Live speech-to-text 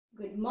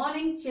Good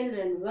morning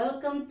children.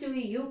 Welcome to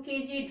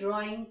UKG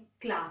drawing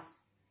class.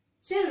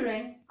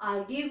 Children,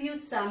 I'll give you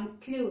some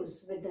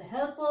clues. With the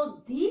help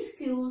of these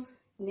clues,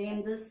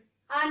 name this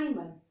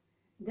animal.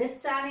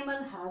 This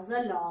animal has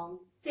a long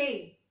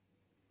tail.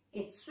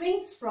 It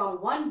swings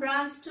from one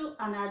branch to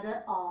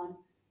another on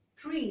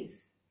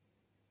trees.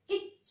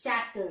 It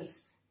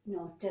chatters.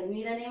 Now tell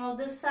me the name of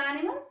this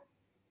animal.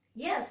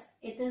 Yes,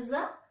 it is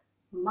a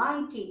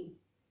monkey.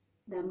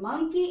 The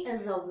monkey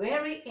is a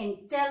very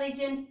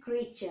intelligent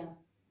creature.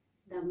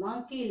 The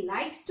monkey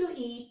likes to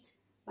eat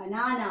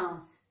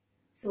bananas.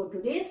 So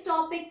today's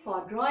topic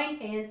for drawing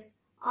is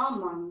a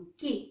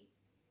monkey.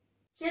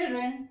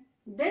 Children,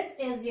 this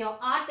is your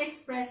Art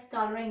Express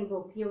coloring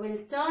book. You will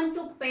turn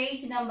to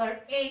page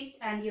number 8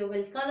 and you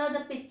will color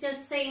the picture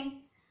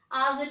same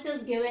as it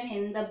is given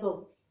in the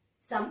book.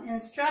 Some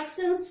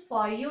instructions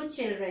for you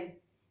children.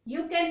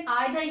 You can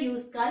either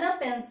use color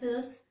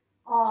pencils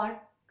or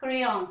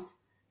crayons.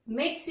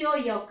 Make sure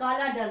your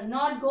color does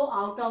not go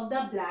out of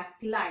the black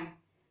line.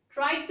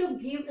 Try to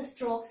give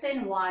strokes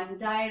in one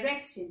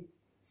direction.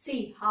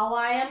 See how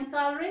I am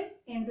coloring?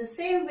 In the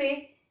same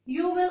way,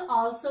 you will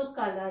also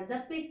color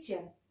the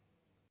picture.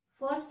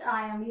 First,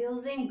 I am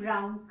using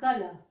brown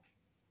color.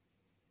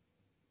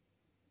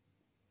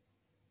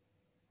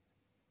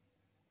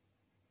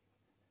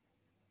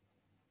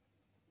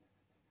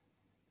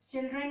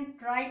 Children,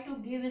 try to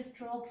give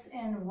strokes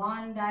in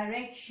one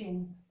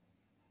direction.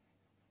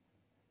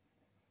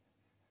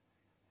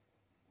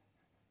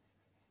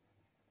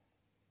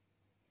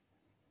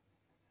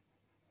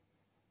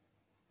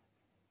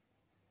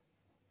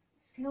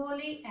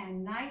 Slowly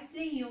and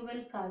nicely you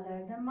will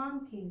color the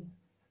monkey.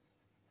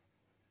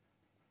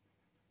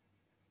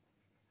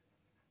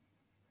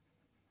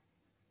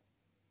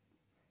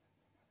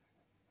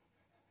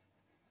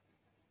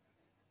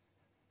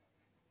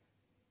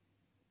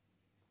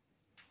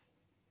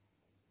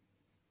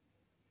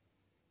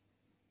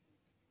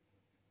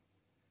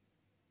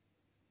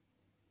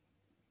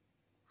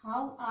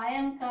 How I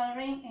am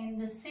coloring, in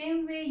the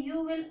same way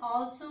you will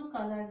also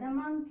color the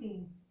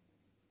monkey.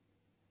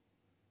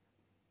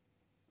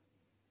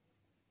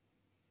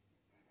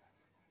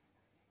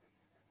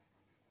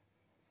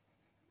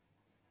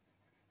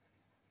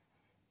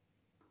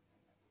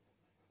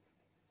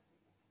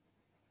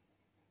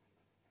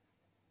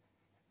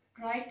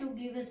 Try to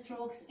give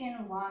strokes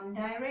in one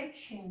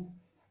direction.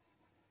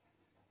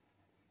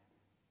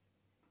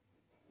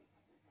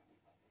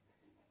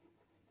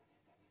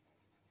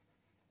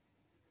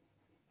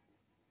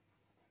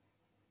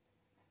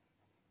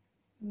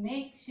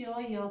 Make sure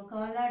your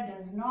color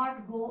does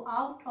not go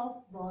out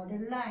of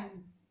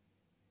borderline.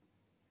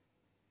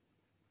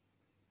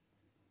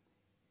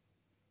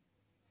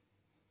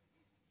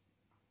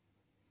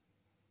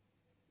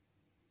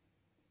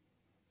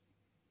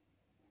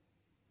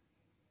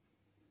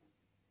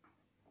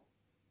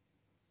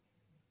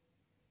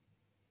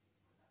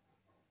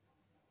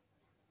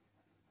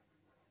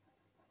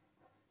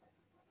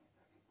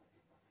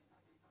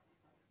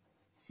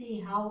 See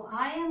how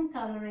I am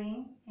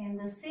coloring? In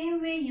the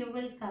same way you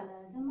will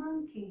color the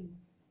monkey.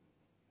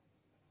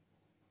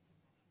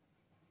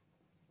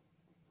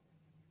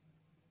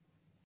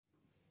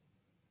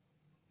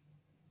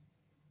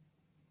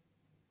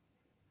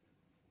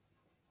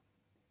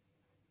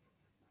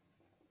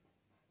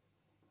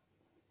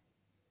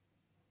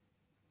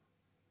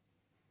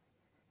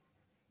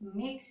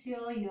 Make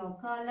sure your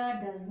color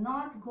does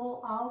not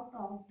go out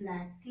of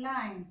black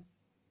line.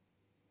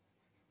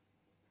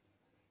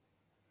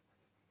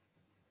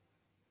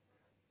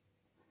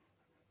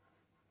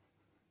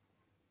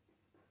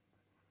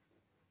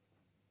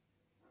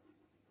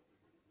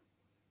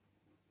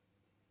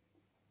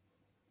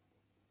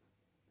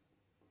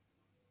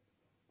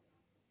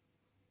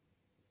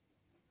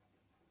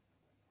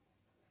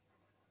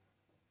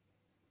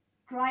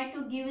 Try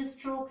to give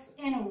strokes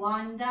in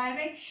one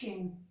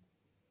direction.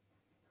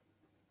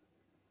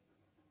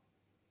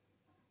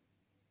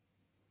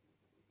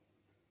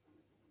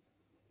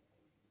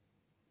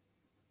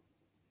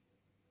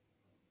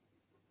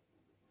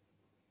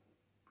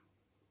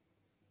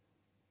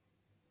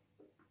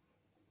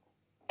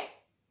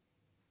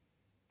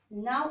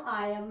 Now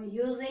I am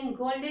using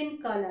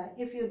golden color.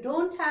 If you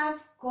don't have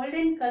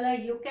golden color,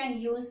 you can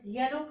use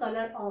yellow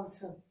color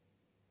also.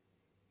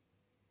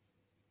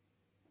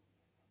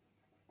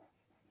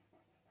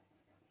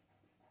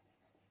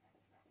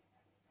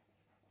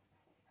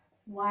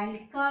 While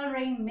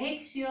coloring,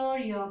 make sure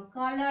your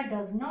color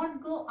does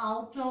not go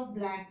out of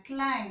black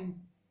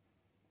line.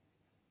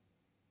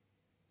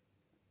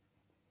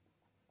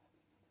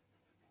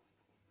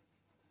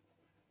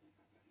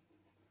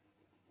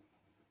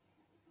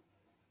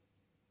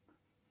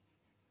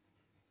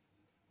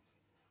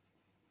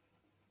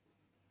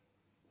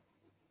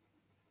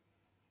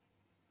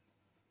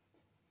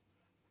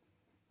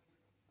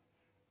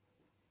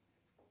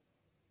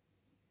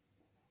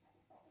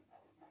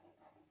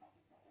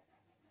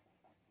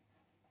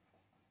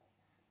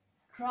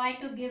 Try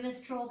to give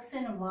strokes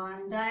in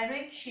one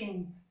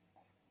direction.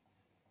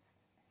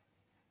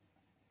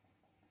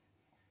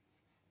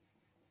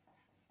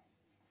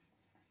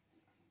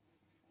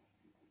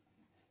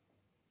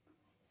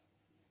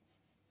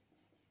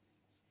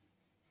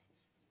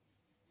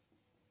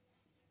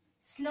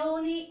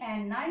 Slowly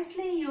and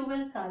nicely you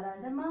will color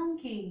the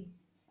monkey.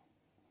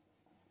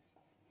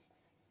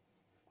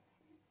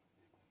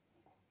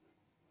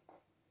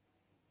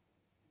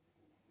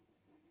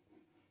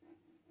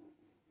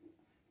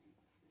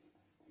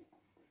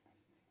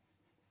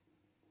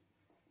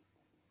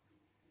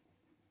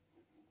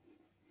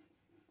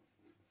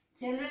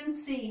 Children,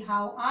 see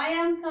how I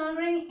am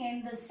coloring.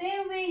 In the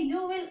same way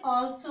you will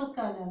also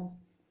color.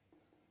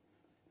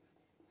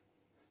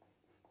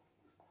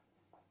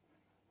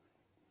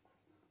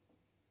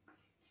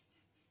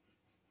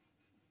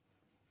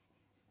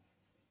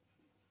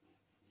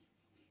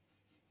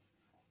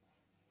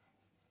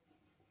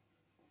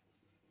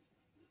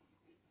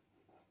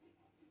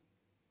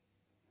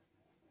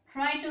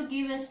 Try to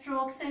give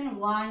strokes in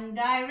one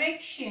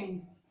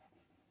direction.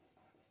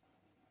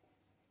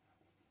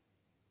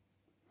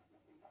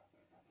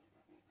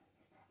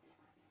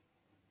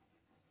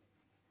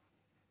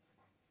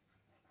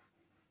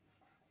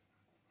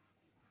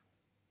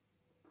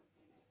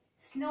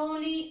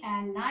 Slowly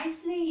and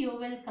nicely you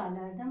will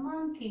color the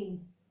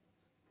monkey.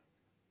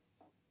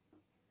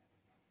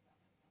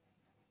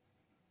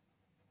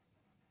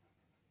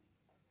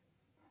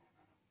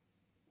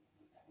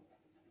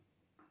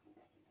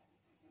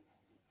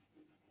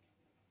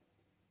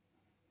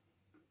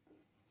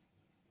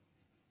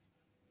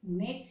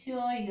 Make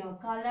sure your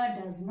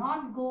color does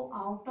not go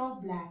out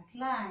of black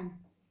line.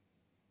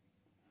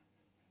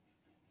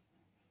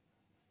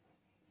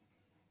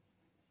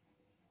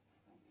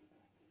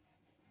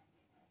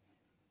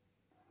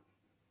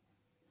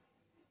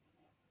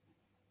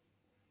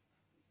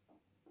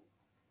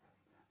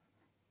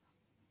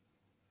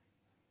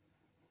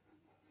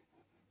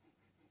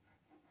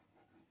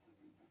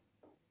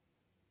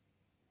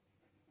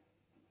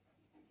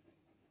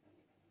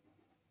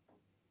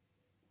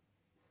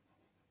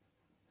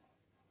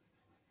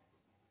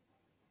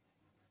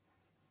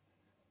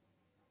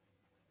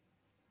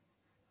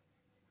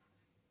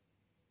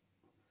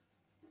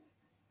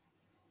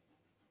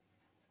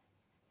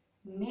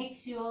 Make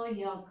sure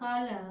your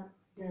color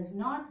does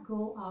not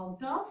go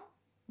out of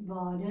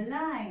border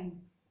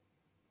line.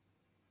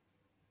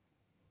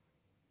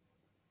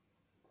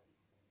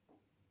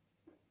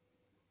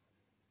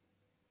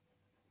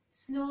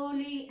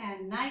 Slowly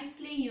and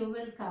nicely you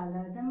will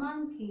color the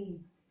monkey.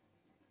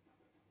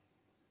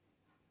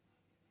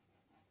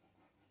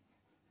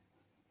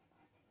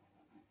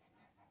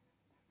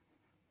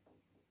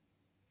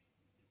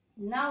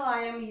 Now I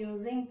am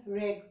using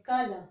red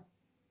color.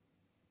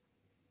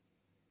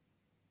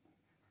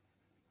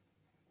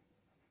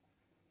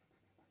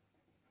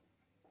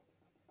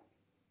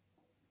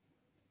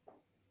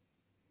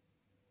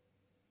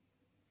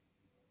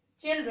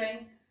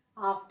 Children,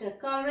 after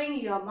coloring,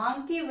 your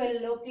monkey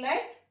will look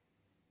like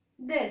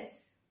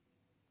this.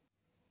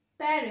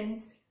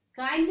 Parents,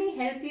 kindly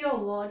help your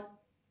ward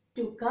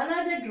to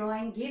color the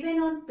drawing given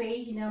on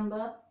page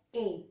number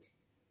 8.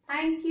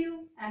 Thank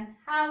you and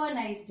have a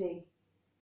nice day.